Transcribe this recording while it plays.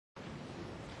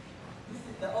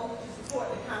the oath to support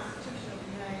the Constitution of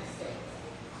the United States.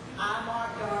 I,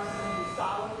 Mark Darson, do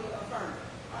solemnly affirm.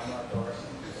 I, Mark Darson,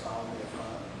 do solemnly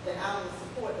affirm. That I will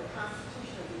support the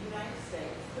Constitution of the United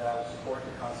States. That I will support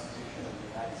the Constitution of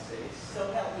the United States.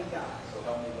 So help me God. So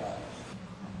help me God.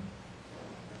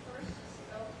 The first is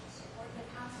the oath to support the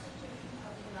Constitution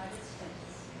of the United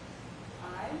States.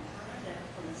 I, Bernadette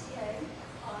Pellissier, do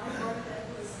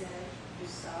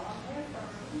solemnly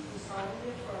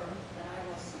affirm that I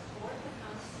will support the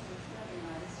Constitution of the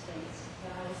United States.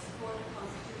 That I will support the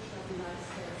Constitution of the United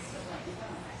States. So help me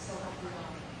God. So help me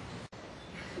God.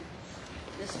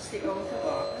 This is the oath of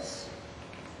office.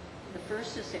 The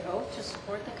first is the oath to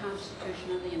support the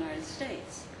Constitution of the United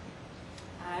States.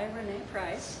 I, Renee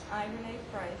Price,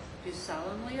 do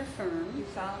solemnly affirm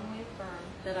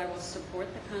that I will support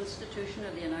the Constitution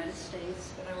of the United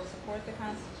States. That I will support the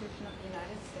Constitution of the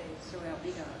United States. So help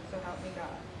me God. So help me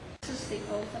God. This is the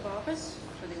oath of office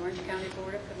for the Orange County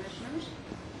Board of Commissioners.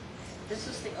 This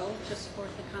is the oath to support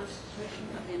the Constitution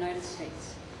of the United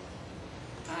States.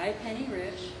 I, Penny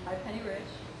Rich,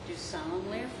 do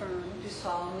solemnly affirm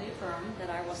that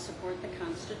I will support the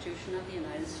Constitution of the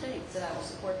United States. That I will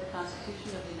support the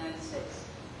Constitution of the United States.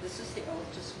 This is the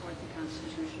oath to support the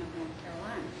Constitution of North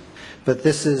Carolina. But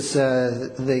this is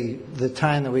the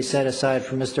time that we set aside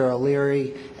for Mr.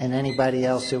 O'Leary and anybody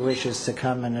else who wishes to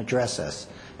come and address us.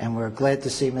 And we're glad to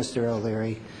see Mr.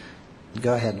 O'Leary.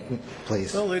 Go ahead,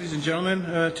 please. Well, ladies and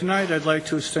gentlemen, tonight I'd like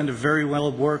to extend a very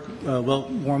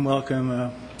warm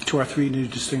welcome to our three new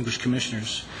distinguished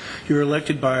commissioners. You were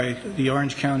elected by the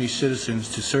Orange County citizens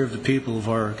to serve the people of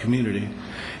our community,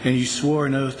 and you swore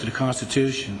an oath to the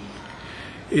Constitution.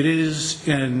 It is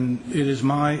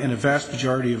my and a vast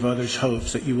majority of others'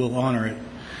 hopes that you will honor it,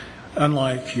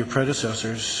 unlike your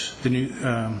predecessors and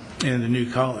your new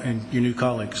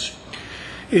colleagues.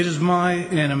 It is my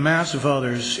and a mass of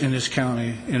others in this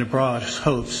county and abroad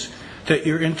hopes that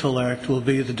your intellect will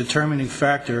be the determining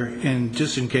factor in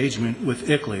disengagement with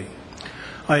ICLEI.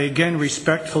 I again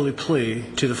respectfully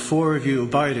plead to the four of you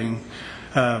abiding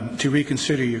to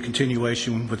reconsider your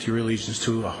continuation with your allegiance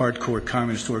to a hardcore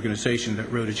communist organization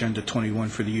that wrote Agenda 21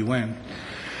 for the UN.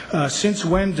 Since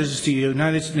when does the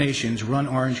United Nations run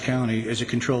Orange County as it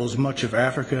controls much of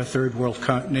Africa, third world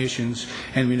nations,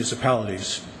 and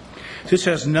municipalities? This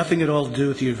has nothing at all to do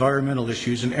with the environmental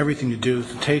issues and everything to do with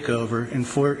the takeover and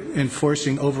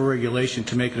enforcing overregulation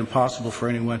to make it impossible for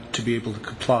anyone to be able to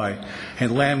comply,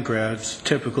 and land grabs,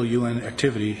 typical UN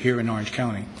activity here in Orange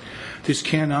County. This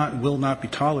will not be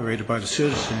tolerated by the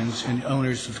citizens and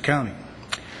owners of the county.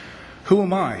 Who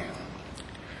am I?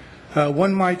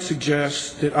 One might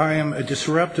suggest that I am a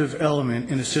disruptive element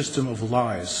in a system of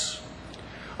lies.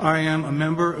 I am a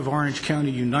member of Orange County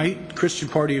Unite, Christian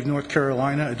Party of North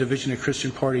Carolina, a division of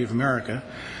Christian Party of America,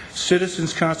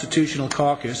 Citizens Constitutional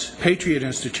Caucus, Patriot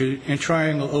Institute, and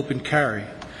Triangle Open Carry,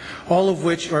 all of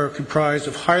which are comprised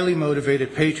of highly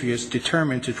motivated patriots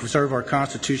determined to preserve our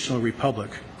constitutional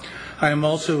republic. I am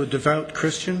also a devout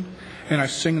Christian, and I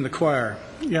sing in the choir.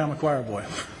 Yeah, I'm a choir boy.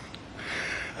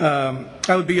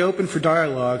 I would be open for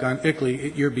dialogue on ICLEI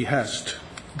at your behest.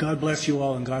 God bless you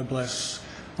all, and God bless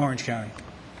Orange County.